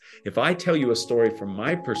If I tell you a story from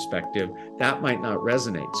my perspective, that might not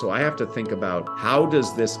resonate. So I have to think about, how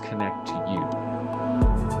does this connect to you?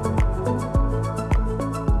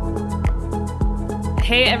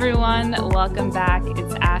 Hey everyone, welcome back.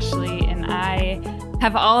 It's Ashley, and I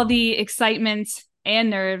have all the excitement and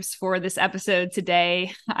nerves for this episode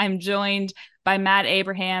today. I'm joined by Matt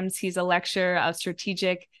Abrahams. He's a lecturer of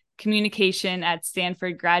strategic communication at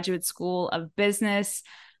Stanford Graduate School of Business,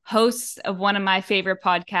 host of one of my favorite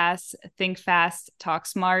podcasts, Think Fast, Talk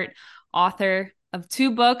Smart, author of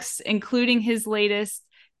 2 books, including his latest,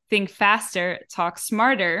 Think Faster, Talk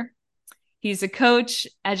Smarter. He's a coach,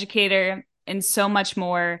 educator, and so much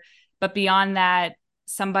more. But beyond that,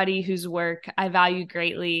 somebody whose work I value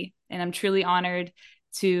greatly, and I'm truly honored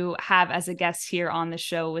to have as a guest here on the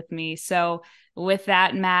show with me. So with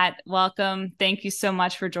that, Matt, welcome. Thank you so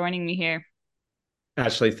much for joining me here.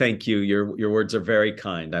 Ashley, thank you. Your words are very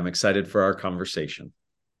kind. I'm excited for our conversation.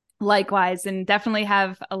 Likewise, and definitely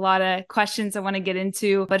have a lot of questions I want to get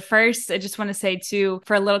into. But first, I just want to say, too,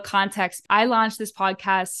 for a little context, I launched this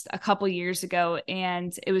podcast a couple years ago,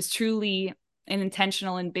 and it was truly an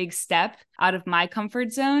intentional and big step out of my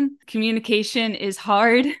comfort zone. Communication is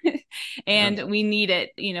hard Yeah. and we need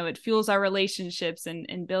it. You know, it fuels our relationships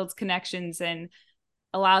and builds connections and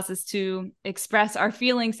allows us to express our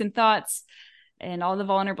feelings and thoughts and all the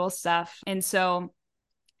vulnerable stuff. And so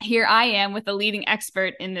here I am with a leading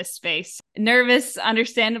expert in this space. Nervous,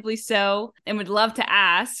 understandably so, and would love to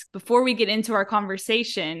ask, before we get into our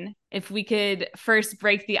conversation, if we could first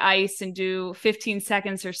break the ice and do 15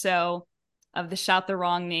 seconds or so of the shout the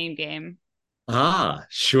wrong name game.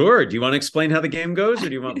 Sure. Do you want to explain how the game goes, or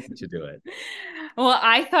do you want me to do it? Well,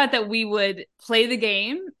 I thought that we would play the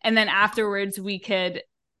game and then afterwards we could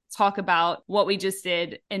talk about what we just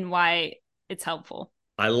did and why it's helpful.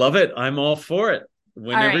 I love it. I'm all for it. All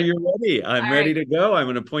Whenever right. you're ready, I'm All ready right. to go. I'm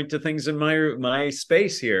going to point to things in my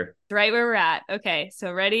space here. Right where we're at. Okay.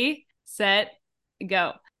 So ready, set,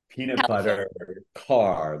 go. Peanut Telephone, butter,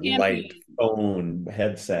 car, light, camping, phone,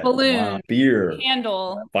 headset, wine, balloon, beer,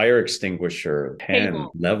 candle, fire extinguisher, pen, table.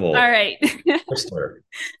 All level, right. poster.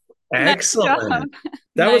 Nice job. Excellent.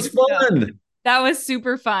 That Nice was job. fun. That was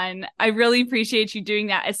super fun. I really appreciate you doing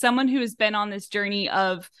that. As someone who has been on this journey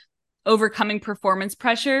of overcoming performance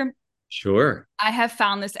pressure, Sure. I have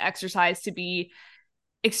found this exercise to be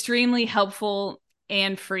extremely helpful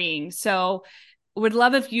and freeing. So, would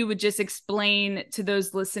love if you would just explain to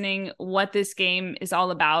those listening what this game is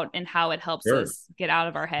all about and how it helps Sure. us get out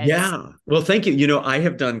of our heads. Yeah. Well, thank you. I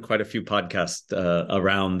have done quite a few podcasts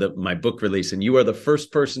around my book release, and you are the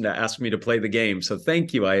first person to ask me to play the game. So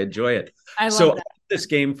thank you. I enjoy it. I So love I got that. this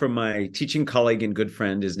game from my teaching colleague and good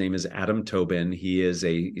friend. His name is Adam Tobin. He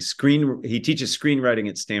teaches screenwriting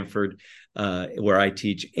at Stanford, where I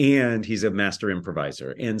teach, and he's a master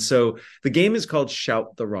improviser. And so the game is called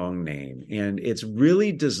Shout the Wrong Name, and it's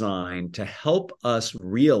really designed to help us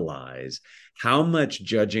realize how much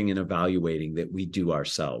judging and evaluating that we do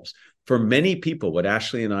ourselves. For many people, what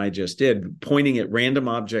Ashley and I just did, pointing at random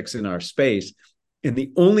objects in our space, and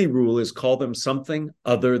the only rule is call them something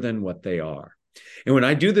other than what they are. And when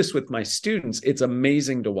I do this with my students, it's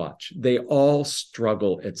amazing to watch. They all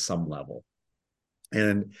struggle at some level.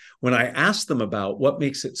 And when I ask them about what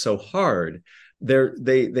makes it so hard,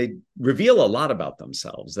 they reveal a lot about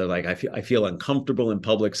themselves. They're like, I feel uncomfortable in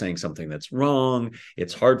public saying something that's wrong.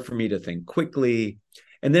 It's hard for me to think quickly.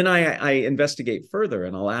 And then I investigate further,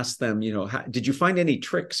 and I'll ask them, did you find any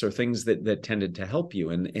tricks or things that tended to help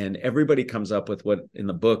you? And everybody comes up with what in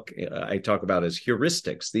the book I talk about as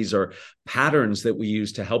heuristics. These are patterns that we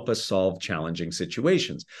use to help us solve challenging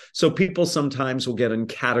situations. So people sometimes will get in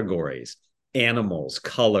categories: animals,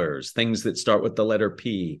 colors, things that start with the letter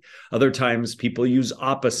P. Other times people use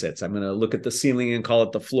opposites. I'm going to look at the ceiling and call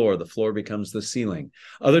it the floor. The floor becomes the ceiling.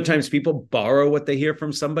 Other times people borrow what they hear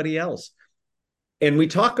from somebody else. And we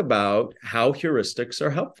talk about how heuristics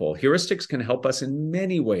are helpful. Heuristics can help us in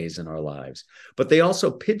many ways in our lives, but they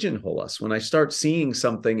also pigeonhole us. When I start seeing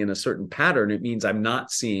something in a certain pattern, it means I'm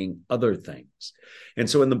not seeing other things. And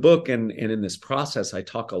so in the book and in this process, I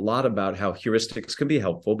talk a lot about how heuristics can be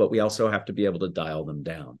helpful, but we also have to be able to dial them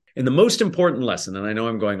down. And the most important lesson, and I know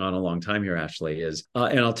I'm going on a long time here, Ashley, is,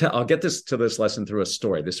 and I'll get this lesson through a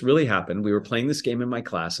story. This really happened. We were playing this game in my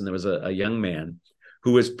class, and there was a young man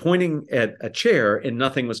who was pointing at a chair and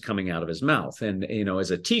nothing was coming out of his mouth. And, as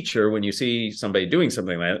a teacher, when you see somebody doing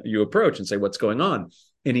something like that, you approach and say, what's going on?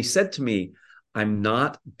 And he said to me, I'm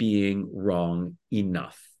not being wrong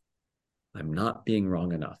enough. I'm not being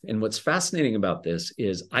wrong enough. And what's fascinating about this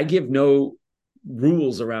is I give no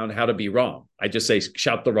rules around how to be wrong. I just say,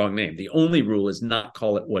 shout the wrong name. The only rule is not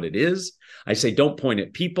call it what it is. I say, don't point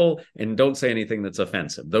at people and don't say anything that's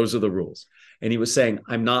offensive. Those are the rules. And he was saying,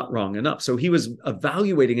 I'm not wrong enough. So he was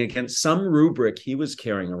evaluating against some rubric he was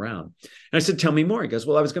carrying around. And I said, tell me more. He goes,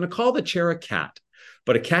 well, I was going to call the chair a cat,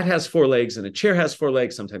 but a cat has 4 legs and a chair has 4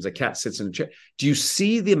 legs. Sometimes a cat sits in a chair. Do you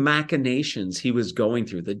see the machinations he was going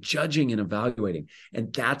through, the judging and evaluating?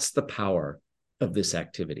 And that's the power of this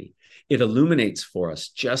activity. It illuminates for us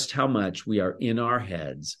just how much we are in our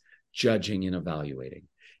heads judging and evaluating.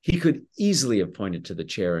 He could easily have pointed to the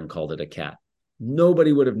chair and called it a cat.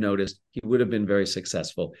 Nobody would have noticed. He would have been very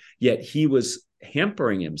successful. Yet he was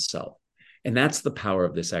hampering himself. And that's the power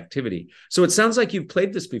of this activity. So it sounds like you've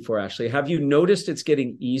played this before, Ashley. Have you noticed it's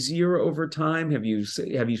getting easier over time? Have you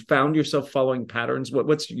found yourself following patterns?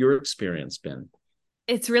 What's your experience been?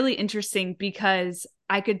 It's really interesting because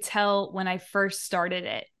I could tell when I first started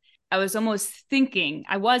it, I was thinking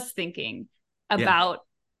about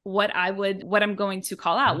what I'm going to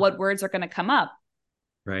call out, what words are going to come up.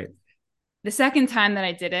 Right. The second time that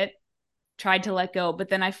I did it, tried to let go, but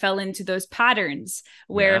then I fell into those patterns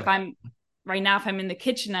where if I'm in the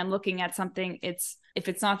kitchen, I'm looking at something, if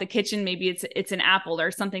it's not the kitchen, maybe it's an apple or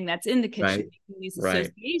something that's in the kitchen, these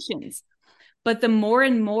associations. But the more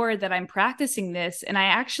and more that I'm practicing this, and I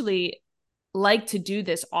actually like to do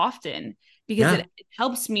this often because it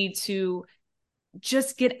helps me to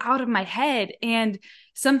just get out of my head. And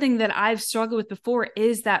something that I've struggled with before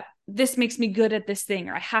is that this makes me good at this thing,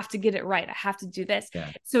 or I have to get it right. I have to do this.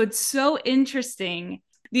 Yeah. So it's so interesting.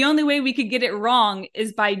 The only way we could get it wrong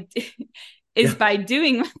is by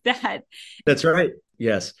doing that. That's right.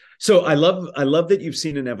 Yes. So I love that you've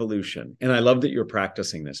seen an evolution, and I love that you're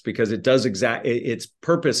practicing this because it does its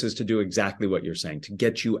purpose is to do exactly what you're saying, to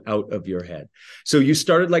get you out of your head. So you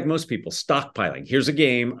started like most people, stockpiling. Here's a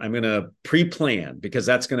game. I'm going to pre-plan because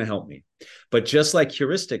that's going to help me. But just like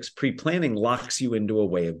heuristics, pre-planning locks you into a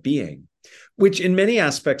way of being, which in many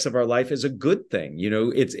aspects of our life is a good thing. You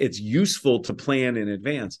know, it's useful to plan in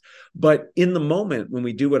advance. But in the moment, when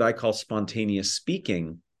we do what I call spontaneous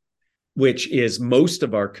speaking, which is most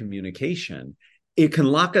of our communication, it can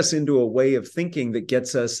lock us into a way of thinking that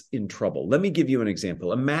gets us in trouble. Let me give you an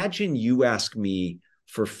example. Imagine you ask me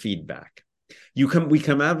for feedback. We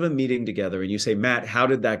come out of a meeting together and you say, Matt, how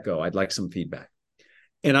did that go? I'd like some feedback.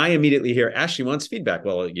 And I immediately hear, Ashley wants feedback.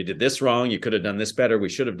 Well, you did this wrong. You could have done this better. We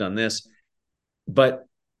should have done this. But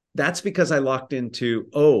that's because I locked into,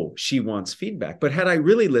 oh, she wants feedback. But had I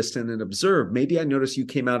really listened and observed, maybe I noticed you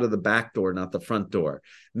came out of the back door, not the front door.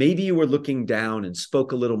 Maybe you were looking down and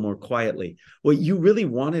spoke a little more quietly. What you really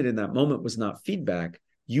wanted in that moment was not feedback.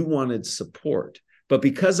 You wanted support. But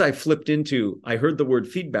because I flipped into, I heard the word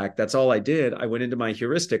feedback, that's all I did. I went into my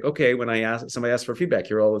heuristic. Okay, when somebody asked for feedback,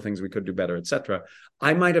 here are all the things we could do better, etc.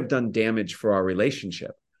 I might have done damage for our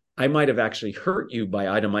relationship. I might have actually hurt you by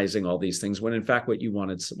itemizing all these things when in fact what you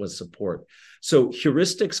wanted was support. So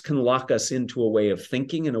heuristics can lock us into a way of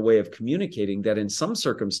thinking and a way of communicating that in some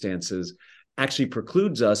circumstances actually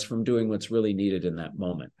precludes us from doing what's really needed in that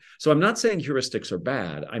moment. So I'm not saying heuristics are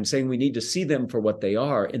bad. I'm saying we need to see them for what they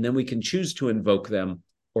are, and then we can choose to invoke them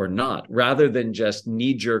or not, rather than just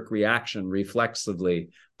knee-jerk reaction reflexively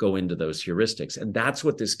go into those heuristics. And that's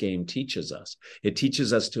what this game teaches us. It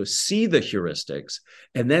teaches us to see the heuristics,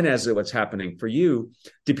 and then as what's happening for you,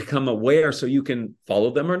 to become aware so you can follow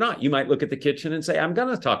them or not. You might look at the kitchen and say, I'm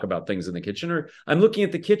going to talk about things in the kitchen, or I'm looking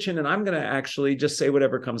at the kitchen and I'm going to actually just say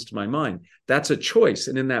whatever comes to my mind. That's a choice.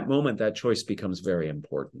 And in that moment, that choice becomes very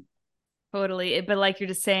important. Totally. But like you're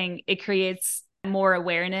just saying, it creates more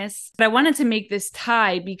awareness. But I wanted to make this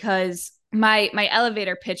tie because my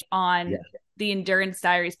elevator pitch on the Endurance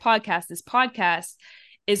Diaries podcast, this podcast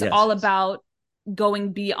is all about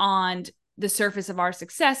going beyond the surface of our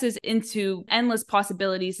successes into endless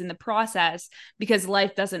possibilities in the process, because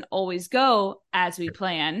life doesn't always go as we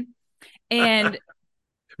plan. And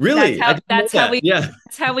really, that's how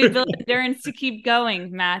we build endurance to keep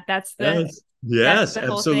going, Matt. That's the yes, that's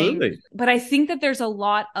the absolutely. Thing. But I think that there's a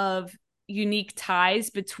lot of unique ties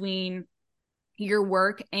between your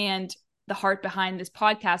work and the heart behind this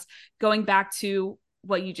podcast, going back to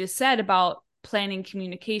what you just said about planning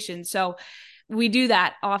communication. So we do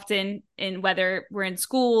that often in whether we're in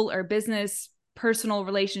school or business, personal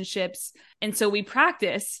relationships. And so we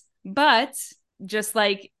practice, but just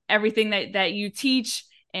like everything that you teach,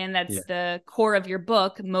 and that's the core of your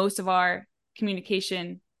book, most of our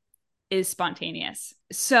communication is spontaneous.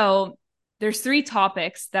 So there's 3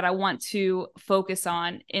 topics that I want to focus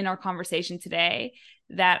on in our conversation today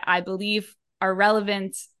that I believe are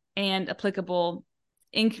relevant and applicable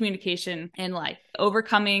in communication in life: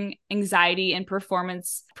 overcoming anxiety and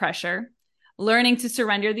performance pressure, learning to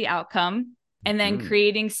surrender the outcome, and then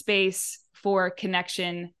creating space for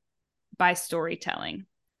connection by storytelling.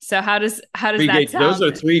 So how does that Those sound?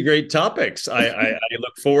 are three great topics. I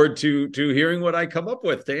look forward to hearing what I come up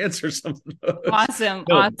with to answer some of those. Awesome.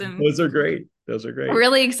 No, Awesome. those are great. Those are great.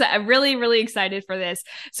 Really excited, really excited for this.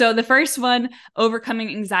 So the first one, overcoming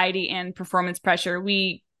anxiety and performance pressure.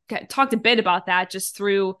 We talked a bit about that just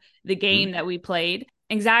through the game that we played.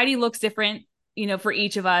 Anxiety looks different, for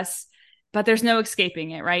each of us, but there's no escaping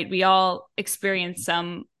it, right? We all experience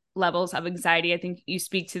some levels of anxiety. I think you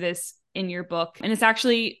speak to this in your book, and it's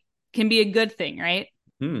actually can be a good thing, right?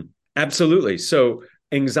 Absolutely. So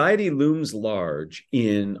anxiety looms large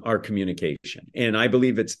in our communication. And I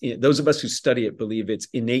believe those of us who study it believe it's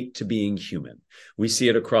innate to being human. We see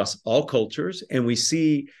it across all cultures, and we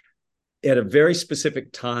see at a very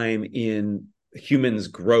specific time in humans'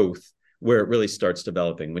 growth where it really starts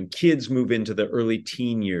developing. When kids move into the early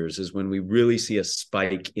teen years is when we really see a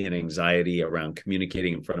spike in anxiety around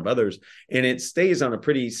communicating in front of others. And it stays on a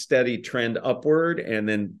pretty steady trend upward and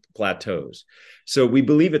then plateaus. So we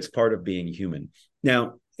believe it's part of being human.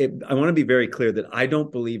 Now, I want to be very clear that I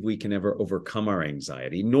don't believe we can ever overcome our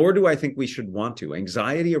anxiety, nor do I think we should want to.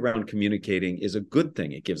 Anxiety around communicating is a good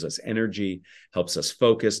thing. It gives us energy, helps us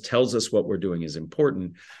focus, tells us what we're doing is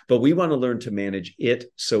important, but we want to learn to manage it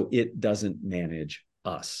so it doesn't manage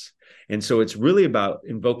us. And so it's really about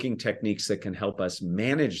invoking techniques that can help us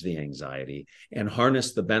manage the anxiety and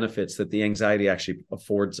harness the benefits that the anxiety actually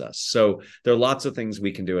affords us. So there are lots of things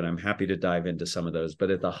we can do, and I'm happy to dive into some of those. But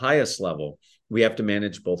at the highest level, we have to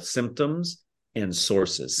manage both symptoms and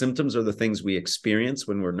sources. Symptoms are the things we experience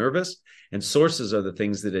when we're nervous, and sources are the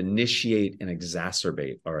things that initiate and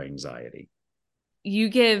exacerbate our anxiety. You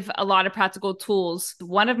give a lot of practical tools.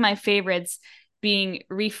 One of my favorites being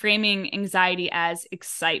reframing anxiety as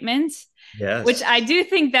excitement, yes, which I do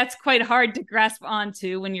think that's quite hard to grasp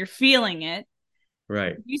onto when you're feeling it.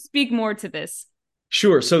 Right. You speak more to this.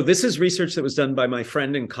 Sure. So this is research that was done by my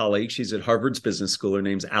friend and colleague. She's at Harvard's Business School. Her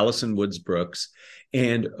name's Allison Woods Brooks.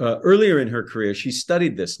 And earlier in her career, she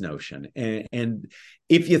studied this notion. And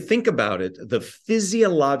if you think about it, the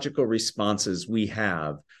physiological responses we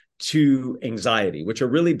have to anxiety, which are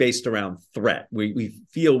really based around threat. We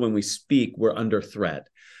feel when we speak, we're under threat.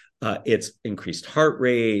 It's increased heart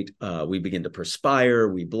rate. We begin to perspire.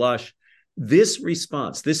 We blush. This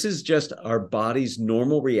response, this is just our body's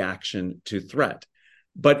normal reaction to threat.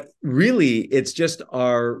 But really, it's just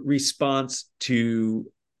our response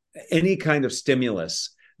to any kind of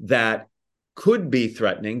stimulus that could be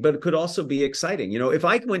threatening, but it could also be exciting. If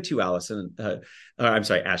I went to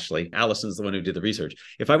Ashley, Allison's the one who did the research.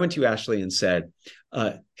 If I went to Ashley and said,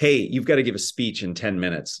 hey, you've got to give a speech in 10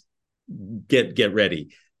 minutes, get ready.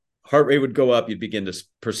 Heart rate would go up. You'd begin to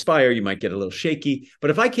perspire. You might get a little shaky.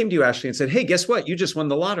 But if I came to you, Ashley, and said, hey, guess what? You just won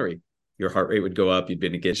the lottery. Your heart rate would go up. You'd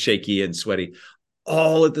begin to get shaky and sweaty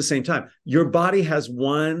all at the same time. Your body has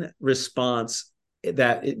one response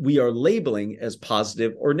that we are labeling as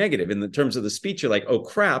positive or negative. In the terms of the speech, you're like, oh,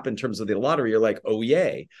 crap. In terms of the lottery, you're like, oh,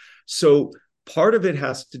 yay. So part of it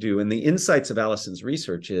has to do, and the insights of Allison's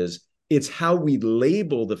research is, it's how we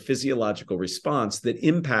label the physiological response that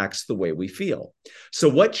impacts the way we feel. So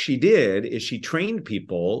what she did is she trained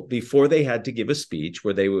people before they had to give a speech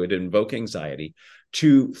where they would invoke anxiety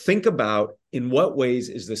to think about, in what ways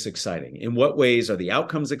is this exciting? In what ways are the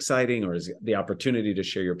outcomes exciting, or is the opportunity to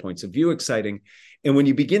share your points of view exciting? And when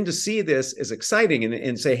you begin to see this as exciting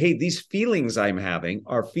and say, hey, these feelings I'm having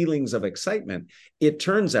are feelings of excitement, it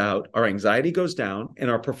turns out our anxiety goes down and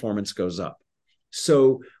our performance goes up.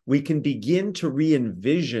 So we can begin to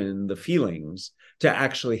re-envision the feelings to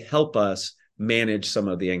actually help us manage some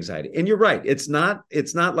of the anxiety. And you're right. It's not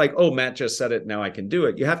like, oh, Matt just said it, now I can do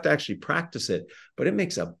it. You have to actually practice it, but it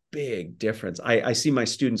makes a big difference. I see my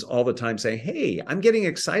students all the time saying, hey, I'm getting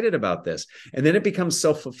excited about this. And then it becomes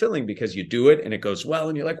self-fulfilling because you do it and it goes well.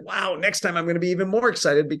 And you're like, wow, next time I'm going to be even more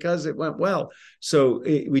excited because it went well. So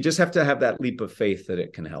we just have to have that leap of faith that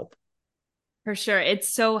it can help. For sure.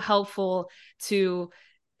 It's so helpful to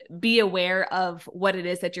be aware of what it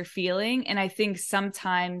is that you're feeling. And I think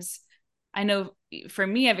sometimes, I know for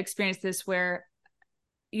me, I've experienced this where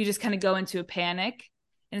you just kind of go into a panic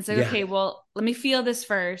and it's like, okay, well, let me feel this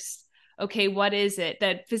first. Okay, what is it?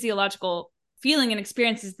 That physiological feeling and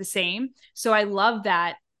experience is the same. So I love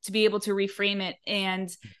that, to be able to reframe it.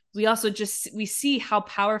 And we also we see how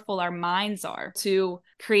powerful our minds are to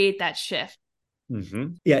create that shift.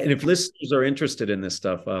 Mm-hmm. Yeah. And if listeners are interested in this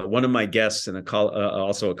stuff, one of my guests and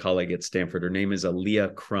also a colleague at Stanford, her name is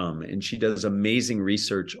Aaliyah Crum, and she does amazing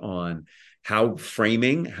research on how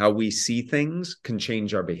framing, how we see things can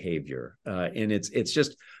change our behavior. And it's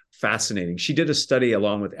just fascinating. She did a study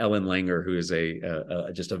along with Ellen Langer, who is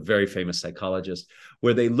just a very famous psychologist,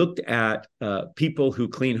 where they looked at people who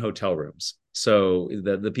clean hotel rooms. So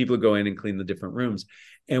the people who go in and clean the different rooms.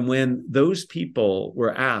 And when those people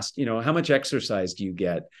were asked, how much exercise do you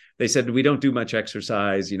get? They said, we don't do much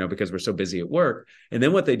exercise, because we're so busy at work. And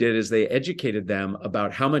then what they did is they educated them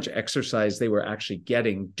about how much exercise they were actually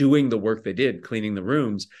getting doing the work they did, cleaning the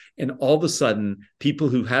rooms. And all of a sudden, people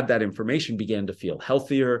who had that information began to feel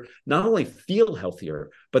healthier, not only feel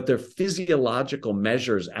healthier, but their physiological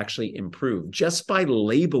measures actually improved. Just by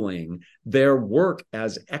labeling their work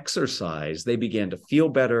as exercise, they began to feel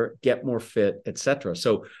better, get more fit, etc.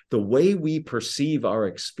 So the way we perceive our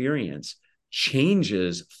experience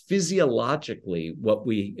changes physiologically what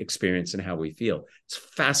we experience and how we feel. It's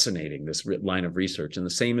fascinating, this line of research. And the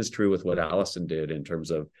same is true with what Allison did in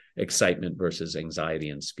terms of excitement versus anxiety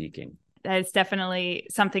in speaking. That's definitely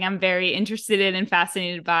something I'm very interested in and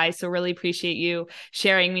fascinated by. So really appreciate you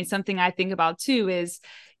sharing. I mean, something I think about too is,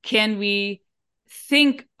 can we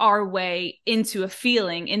think our way into a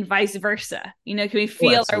feeling and vice versa? Can we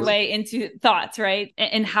feel our way into thoughts, right?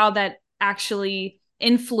 And how that actually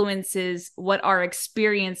influences what our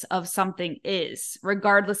experience of something is,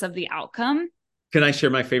 regardless of the outcome. Can I share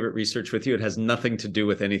my favorite research with you? It has nothing to do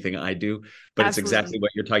with anything I do, but It's exactly what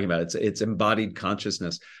you're talking about. It's embodied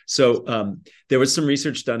consciousness. So there was some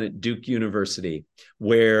research done at Duke University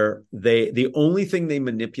where the only thing they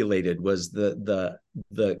manipulated was the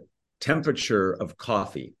temperature of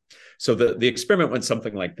coffee. So the experiment went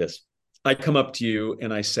something like this. I come up to you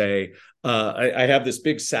and I say, I have this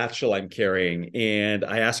big satchel I'm carrying, and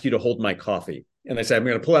I ask you to hold my coffee. And I say, I'm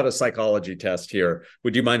going to pull out a psychology test here.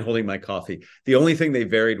 Would you mind holding my coffee? The only thing they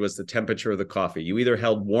varied was the temperature of the coffee. You either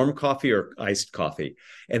held warm coffee or iced coffee.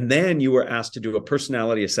 And then you were asked to do a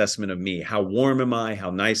personality assessment of me. How warm am I?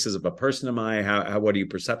 How nice of a person am I? What are your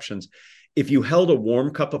perceptions? If you held a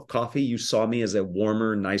warm cup of coffee, you saw me as a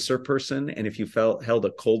warmer, nicer person. And if you held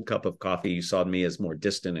a cold cup of coffee, you saw me as more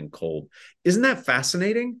distant and cold. Isn't that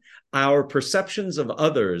fascinating? Our perceptions of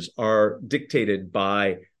others are dictated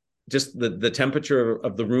by just the temperature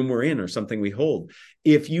of the room we're in or something we hold.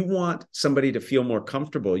 If you want somebody to feel more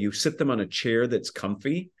comfortable, you sit them on a chair that's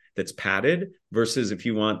comfy, that's padded, versus if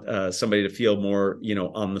you want somebody to feel more,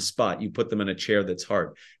 on the spot, you put them in a chair that's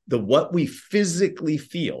hard. What we physically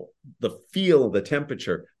feel, the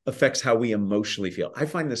temperature affects how we emotionally feel. I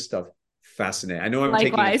find this stuff fascinating. I know I'm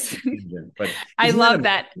Likewise. taking a tangent, but I love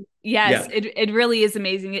that. Yes, yeah. It really is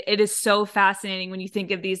amazing. It is so fascinating when you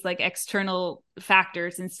think of these like external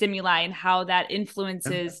factors and stimuli and how that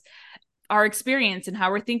influences our experience and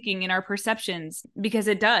how we're thinking and our perceptions, because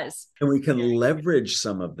it does. And we can leverage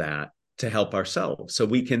some of that to help ourselves. So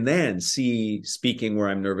we can then see speaking where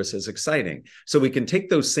I'm nervous as exciting. So we can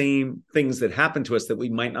take those same things that happen to us that we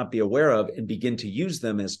might not be aware of and begin to use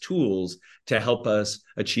them as tools to help us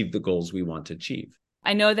achieve the goals we want to achieve.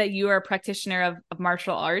 I know that you are a practitioner of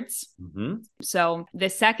martial arts. Mm-hmm. So the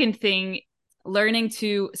second thing, learning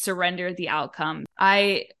to surrender the outcome.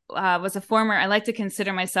 I was I like to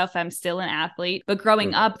consider myself, I'm still an athlete, but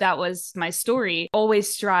growing up, that was my story.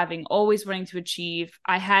 Always striving, always wanting to achieve.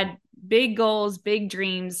 I had big goals, big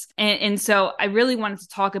dreams. And so I really wanted to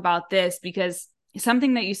talk about this because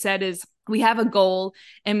something that you said is we have a goal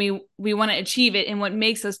and we want to achieve it. And what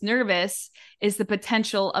makes us nervous is the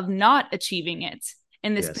potential of not achieving it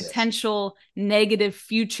and this potential negative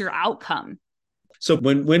future outcome. So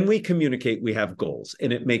when we communicate, we have goals,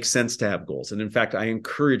 and it makes sense to have goals. And in fact, I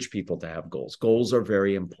encourage people to have goals. Goals are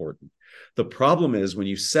very important. The problem is when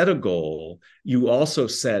you set a goal, you also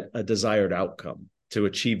set a desired outcome to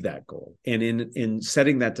achieve that goal. And in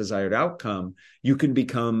setting that desired outcome, you can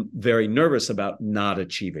become very nervous about not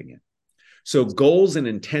achieving it. So goals and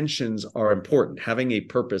intentions are important. Having a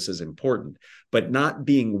purpose is important, but not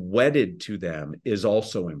being wedded to them is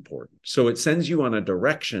also important. So it sends you on a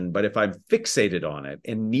direction, but if I'm fixated on it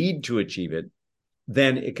and need to achieve it,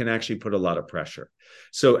 then it can actually put a lot of pressure.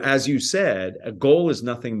 So as you said, a goal is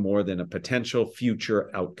nothing more than a potential future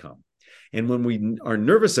outcome. And when we are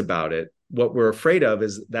nervous about it, what we're afraid of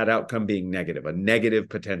is that outcome being negative, a negative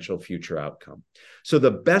potential future outcome. So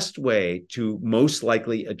the best way to most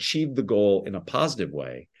likely achieve the goal in a positive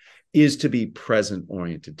way is to be present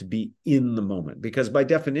oriented, to be in the moment. Because by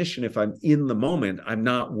definition, if I'm in the moment, I'm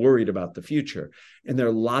not worried about the future. And there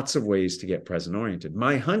are lots of ways to get present oriented.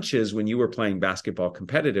 My hunch is when you were playing basketball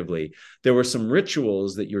competitively, there were some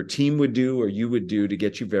rituals that your team would do or you would do to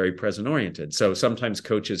get you very present oriented. So sometimes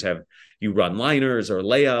coaches have you run liners or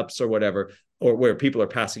layups or whatever, or where people are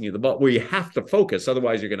passing you the ball, where you have to focus.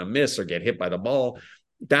 Otherwise, you're going to miss or get hit by the ball.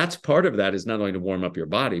 That's part of that, is not only to warm up your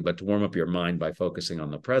body, but to warm up your mind by focusing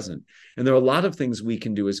on the present. And there are a lot of things we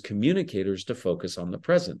can do as communicators to focus on the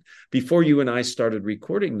present. Before you and I started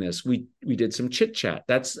recording this, we did some chit chat.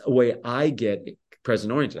 That's a way I get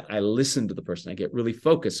present oriented. I listen to the person. I get really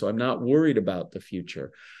focused. So I'm not worried about the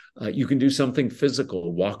future. You can do something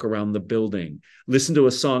physical, walk around the building, listen to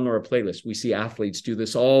a song or a playlist. We see athletes do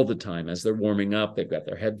this all the time as they're warming up. They've got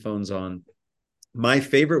their headphones on. My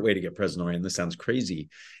favorite way to get present oriented, this sounds crazy,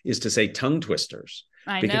 is to say tongue twisters.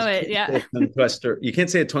 I Because know it. Yeah. you can't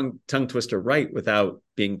say a tongue twister right without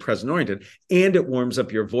being present oriented, and it warms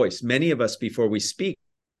up your voice. Many of us, before we speak,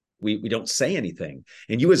 we don't say anything.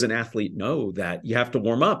 And you as an athlete know that you have to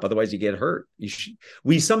warm up, otherwise you get hurt.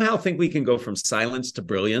 We somehow think we can go from silence to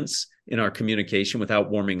brilliance in our communication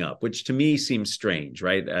without warming up, which to me seems strange,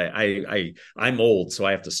 right? I'm old, so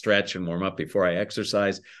I have to stretch and warm up before I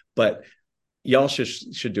exercise. But y'all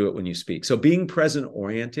should do it when you speak. So being present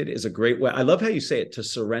oriented is a great way. I love how you say it, to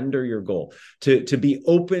surrender your goal, to be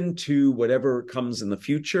open to whatever comes in the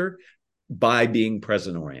future by being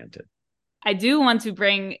present oriented. I do want to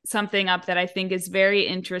bring something up that I think is very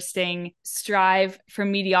interesting. Strive for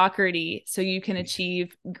mediocrity so you can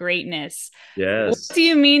achieve greatness. What Yes. do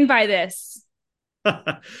you mean by this?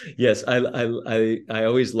 Yes, I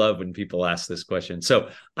always love when people ask this question. So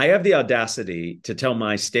I have the audacity to tell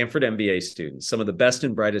my Stanford MBA students, some of the best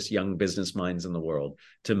and brightest young business minds in the world,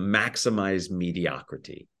 to maximize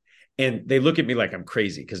mediocrity. And they look at me like I'm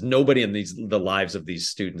crazy, because nobody in the lives of these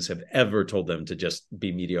students have ever told them to just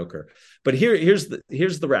be mediocre. But here's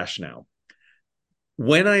the rationale.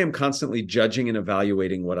 When I am constantly judging and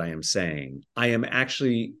evaluating what I am saying, I am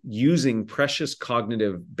actually using precious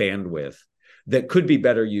cognitive bandwidth that could be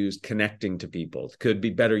better used connecting to people, could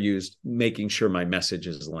be better used making sure my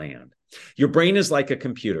messages land. Your brain is like a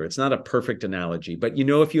computer. It's not a perfect analogy, but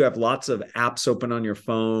if you have lots of apps open on your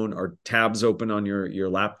phone or tabs open on your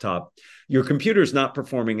laptop, your computer is not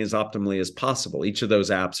performing as optimally as possible. Each of those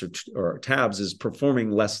apps or tabs is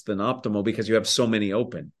performing less than optimal because you have so many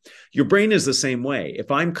open. Your brain is the same way.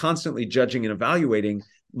 If I'm constantly judging and evaluating,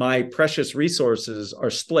 my precious resources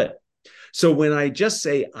are split. So when I just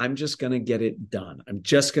say, I'm just going to get it done, I'm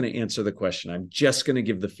just going to answer the question, I'm just going to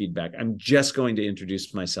give the feedback, I'm just going to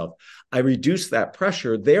introduce myself, I reduce that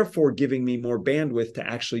pressure, therefore giving me more bandwidth to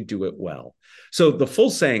actually do it well. So the full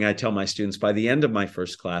saying I tell my students by the end of my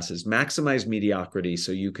first class is maximize mediocrity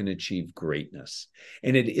so you can achieve greatness.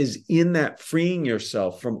 And it is in that freeing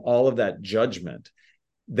yourself from all of that judgment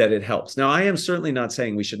that it helps. Now, I am certainly not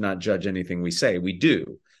saying we should not judge anything we say. We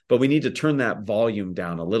do. But we need to turn that volume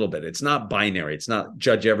down a little bit. It's not binary. It's not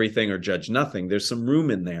judge everything or judge nothing. There's some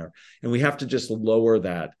room in there. And we have to just lower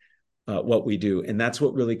that, what we do. And that's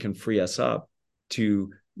what really can free us up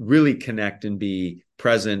to really connect and be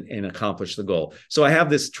present and accomplish the goal. So I have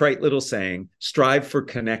this trite little saying, strive for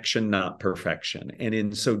connection, not perfection. And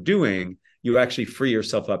in so doing, you actually free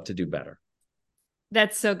yourself up to do better.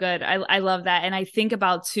 That's so good. I love that. And I think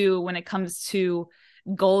about too, when it comes to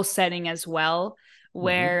goal setting as well,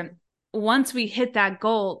 where once we hit that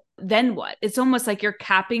goal, then what? It's almost like you're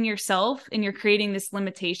capping yourself and you're creating this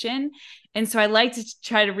limitation. And so I like to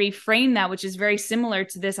try to reframe that, which is very similar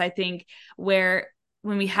to this, I think, where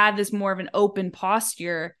when we have this more of an open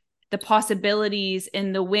posture, the possibilities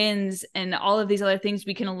and the wins and all of these other things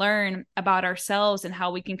we can learn about ourselves and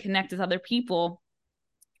how we can connect with other people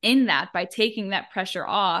in that, by taking that pressure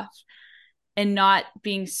off and not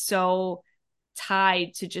being so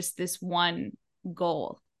tied to just this one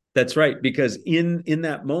goal. That's right. Because in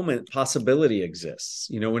that moment, possibility exists.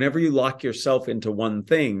 Whenever you lock yourself into one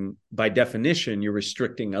thing, by definition, you're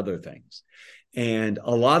restricting other things. And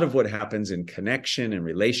a lot of what happens in connection and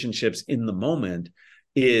relationships in the moment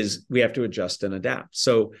is we have to adjust and adapt.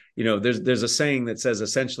 So, there's a saying that says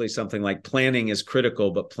essentially something like planning is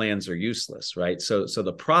critical, but plans are useless, right? So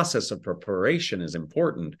the process of preparation is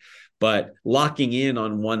important, but locking in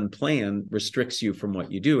on one plan restricts you from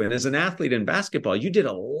what you do. And as an athlete in basketball, you did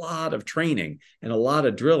a lot of training and a lot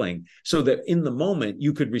of drilling so that in the moment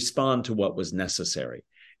you could respond to what was necessary.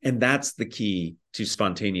 And that's the key to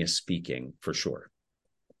spontaneous speaking for sure.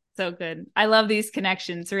 So good. I love these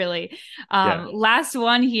connections, really. Last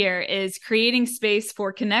one here is creating space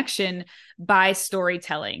for connection by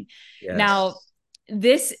storytelling. Yes. Now,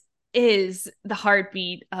 this is the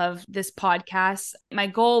heartbeat of this podcast. My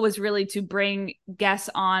goal was really to bring guests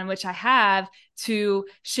on, which I have, to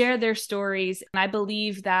share their stories. And I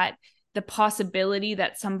believe that the possibility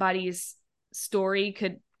that somebody's story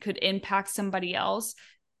could impact somebody else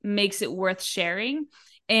makes it worth sharing.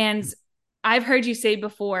 And I've heard you say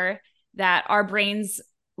before that our brains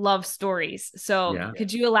love stories. So Yeah.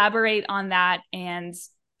 could you elaborate on that and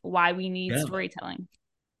why we need Yeah. storytelling?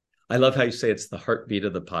 I love how you say it's the heartbeat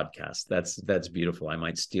of the podcast. That's beautiful. I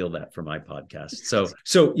might steal that for my podcast.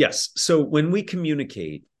 So yes. So when we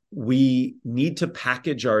communicate, we need to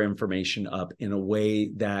package our information up in a way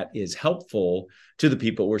that is helpful to the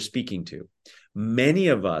people we're speaking to. Many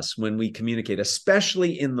of us, when we communicate,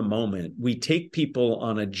 especially in the moment, we take people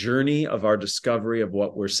on a journey of our discovery of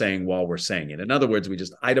what we're saying while we're saying it. In other words, we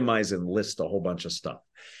just itemize and list a whole bunch of stuff.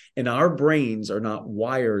 And our brains are not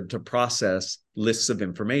wired to process lists of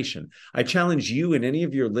information. I challenge you and any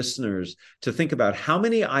of your listeners to think about how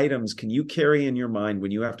many items can you carry in your mind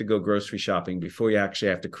when you have to go grocery shopping before you actually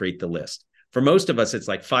have to create the list. For most of us, it's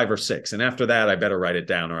like 5 or 6. And after that, I better write it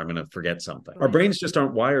down or I'm going to forget something. Our brains just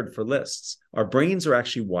aren't wired for lists. Our brains are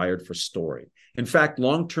actually wired for story. In fact,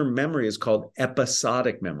 long-term memory is called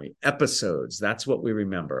episodic memory. Episodes, that's what we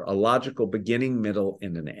remember. A logical beginning, middle,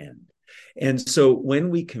 and an end. And so when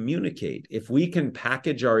we communicate, if we can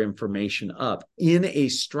package our information up in a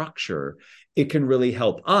structure, it can really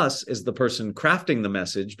help us as the person crafting the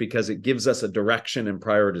message because it gives us a direction and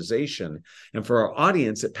prioritization. And for our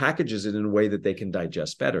audience, it packages it in a way that they can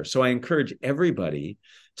digest better. So I encourage everybody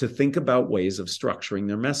to think about ways of structuring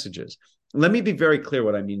their messages. Let me be very clear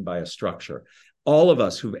what I mean by a structure. All of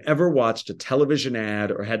us who've ever watched a television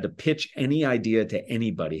ad or had to pitch any idea to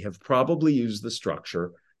anybody have probably used the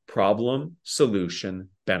structure problem, solution,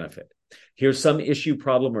 benefit. Here's some issue,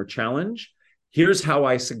 problem, or challenge. Here's how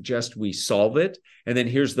I suggest we solve it. And then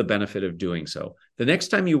here's the benefit of doing so. The next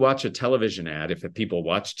time you watch a television ad, if people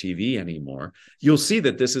watch TV anymore, you'll see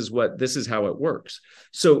that this is how it works.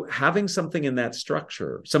 So having something in that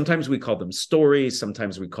structure, sometimes we call them stories,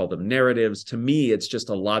 sometimes we call them narratives. To me, it's just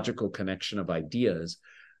a logical connection of ideas.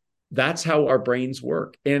 That's how our brains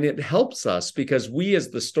work. And it helps us because we, as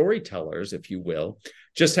the storytellers, if you will,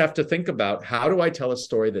 just have to think about how do I tell a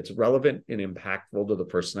story that's relevant and impactful to the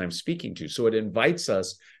person I'm speaking to? So it invites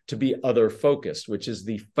us to be other focused, which is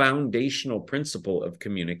the foundational principle of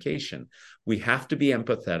communication. We have to be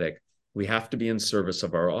empathetic. We have to be in service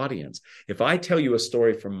of our audience. If I tell you a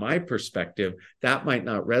story from my perspective, that might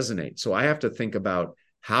not resonate. So I have to think about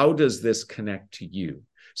how does this connect to you?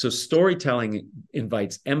 So storytelling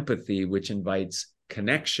invites empathy, which invites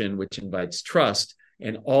connection, which invites trust.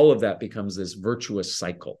 And all of that becomes this virtuous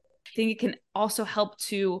cycle. I think it can also help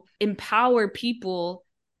to empower people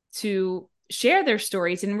to share their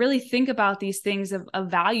stories and really think about these things of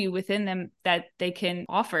value within them that they can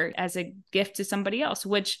offer as a gift to somebody else,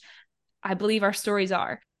 which I believe our stories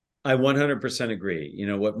are. I 100% agree. You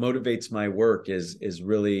know, what motivates my work is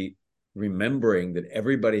really remembering that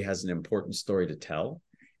everybody has an important story to tell.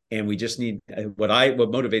 And we just need what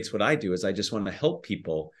motivates what I do is I just want to help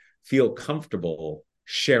people feel comfortable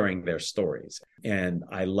sharing their stories. And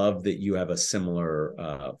I love that you have a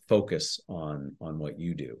similar focus on what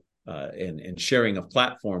you do. And sharing a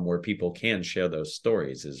platform where people can share those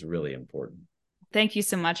stories is really important. Thank you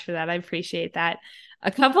so much for that. I appreciate that.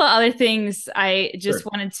 A couple of other things I just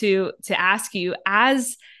wanted to ask you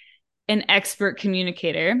as an expert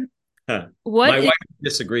communicator. My wife would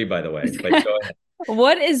disagree, by the way, but go ahead.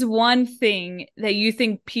 What is one thing that you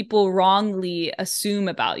think people wrongly assume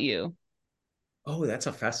about you? Oh, that's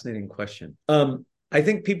a fascinating question. I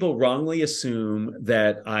think people wrongly assume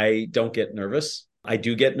that I don't get nervous. I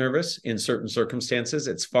do get nervous in certain circumstances.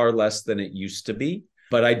 It's far less than it used to be,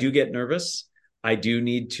 but I do get nervous. I do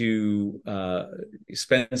need to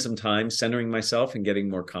spend some time centering myself and getting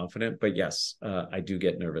more confident. But yes, I do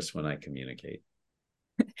get nervous when I communicate.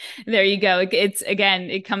 There you go. It's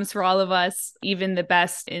again, it comes for all of us, even the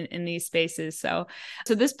best in these spaces. So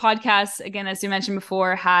this podcast, again, as you mentioned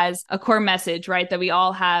before, has a core message, right? That we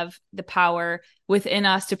all have the power within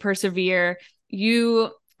us to persevere.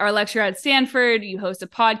 You are a lecturer at Stanford. You host a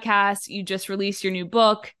podcast. You just released your new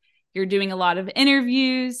book. You're doing a lot of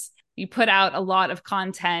interviews. You put out a lot of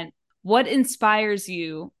content. What inspires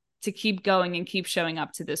you to keep going and keep showing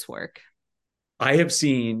up to this work? I have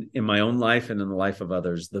seen in my own life and in the life of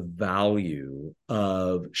others the value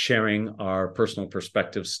of sharing our personal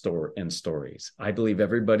perspectives and stories. I believe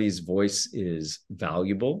everybody's voice is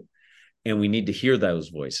valuable, and we need to hear those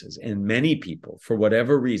voices. And many people, for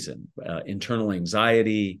whatever reason, internal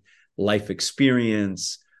anxiety, life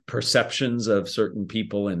experience, perceptions of certain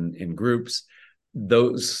people and groups,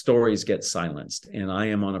 those stories get silenced. And I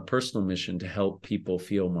am on a personal mission to help people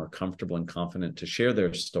feel more comfortable and confident to share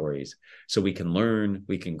their stories so we can learn,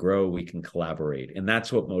 we can grow, we can collaborate. And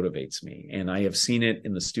that's what motivates me. And I have seen it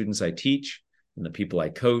in the students I teach and the people I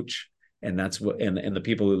coach. And that's what, and the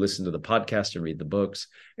people who listen to the podcast and read the books.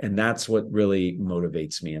 And that's what really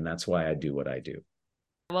motivates me. And that's why I do what I do.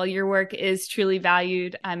 Well, your work is truly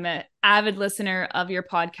valued. I'm an avid listener of your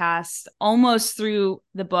podcast almost through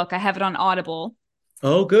the book. I have it on Audible.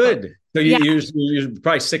 Oh, good. So you're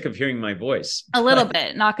probably sick of hearing my voice. A little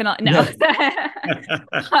bit, not gonna, no.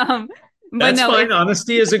 That's fine.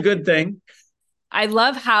 Honesty is a good thing. I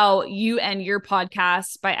love how you end your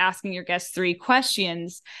podcast by asking your guests 3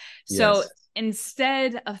 questions. So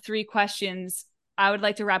instead of 3 questions, I would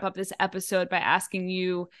like to wrap up this episode by asking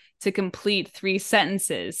you to complete 3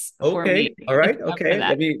 sentences for me. All right. Okay.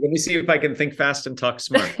 Let me see if I can think fast and talk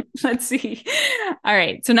smart. Let's see. All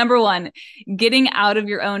right. So number 1, getting out of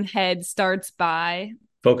your own head starts by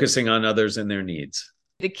focusing on others and their needs.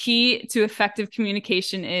 The key to effective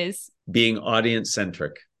communication is being audience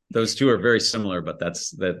centric. Those 2 are very similar, but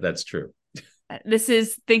that's true. This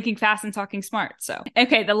is thinking fast and talking smart. So,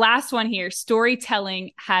 okay. The last one here,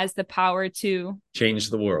 storytelling has the power to change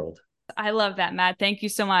the world. I love that, Matt. Thank you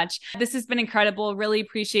so much. This has been incredible. Really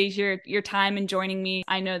appreciate your time and joining me.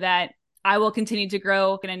 I know that I will continue to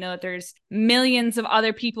grow, and I know that there's millions of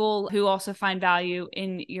other people who also find value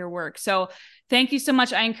in your work. So thank you so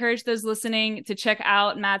much. I encourage those listening to check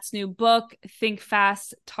out Matt's new book, Think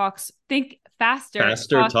Faster, Talk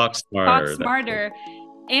Smarter. Talk Smarter.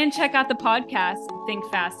 And check out the podcast, Think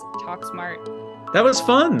Fast, Talk Smart. That was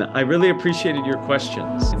fun. I really appreciated your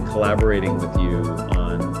questions and collaborating with you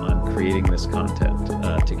on creating this content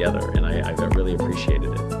together. And I really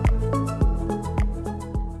appreciated it.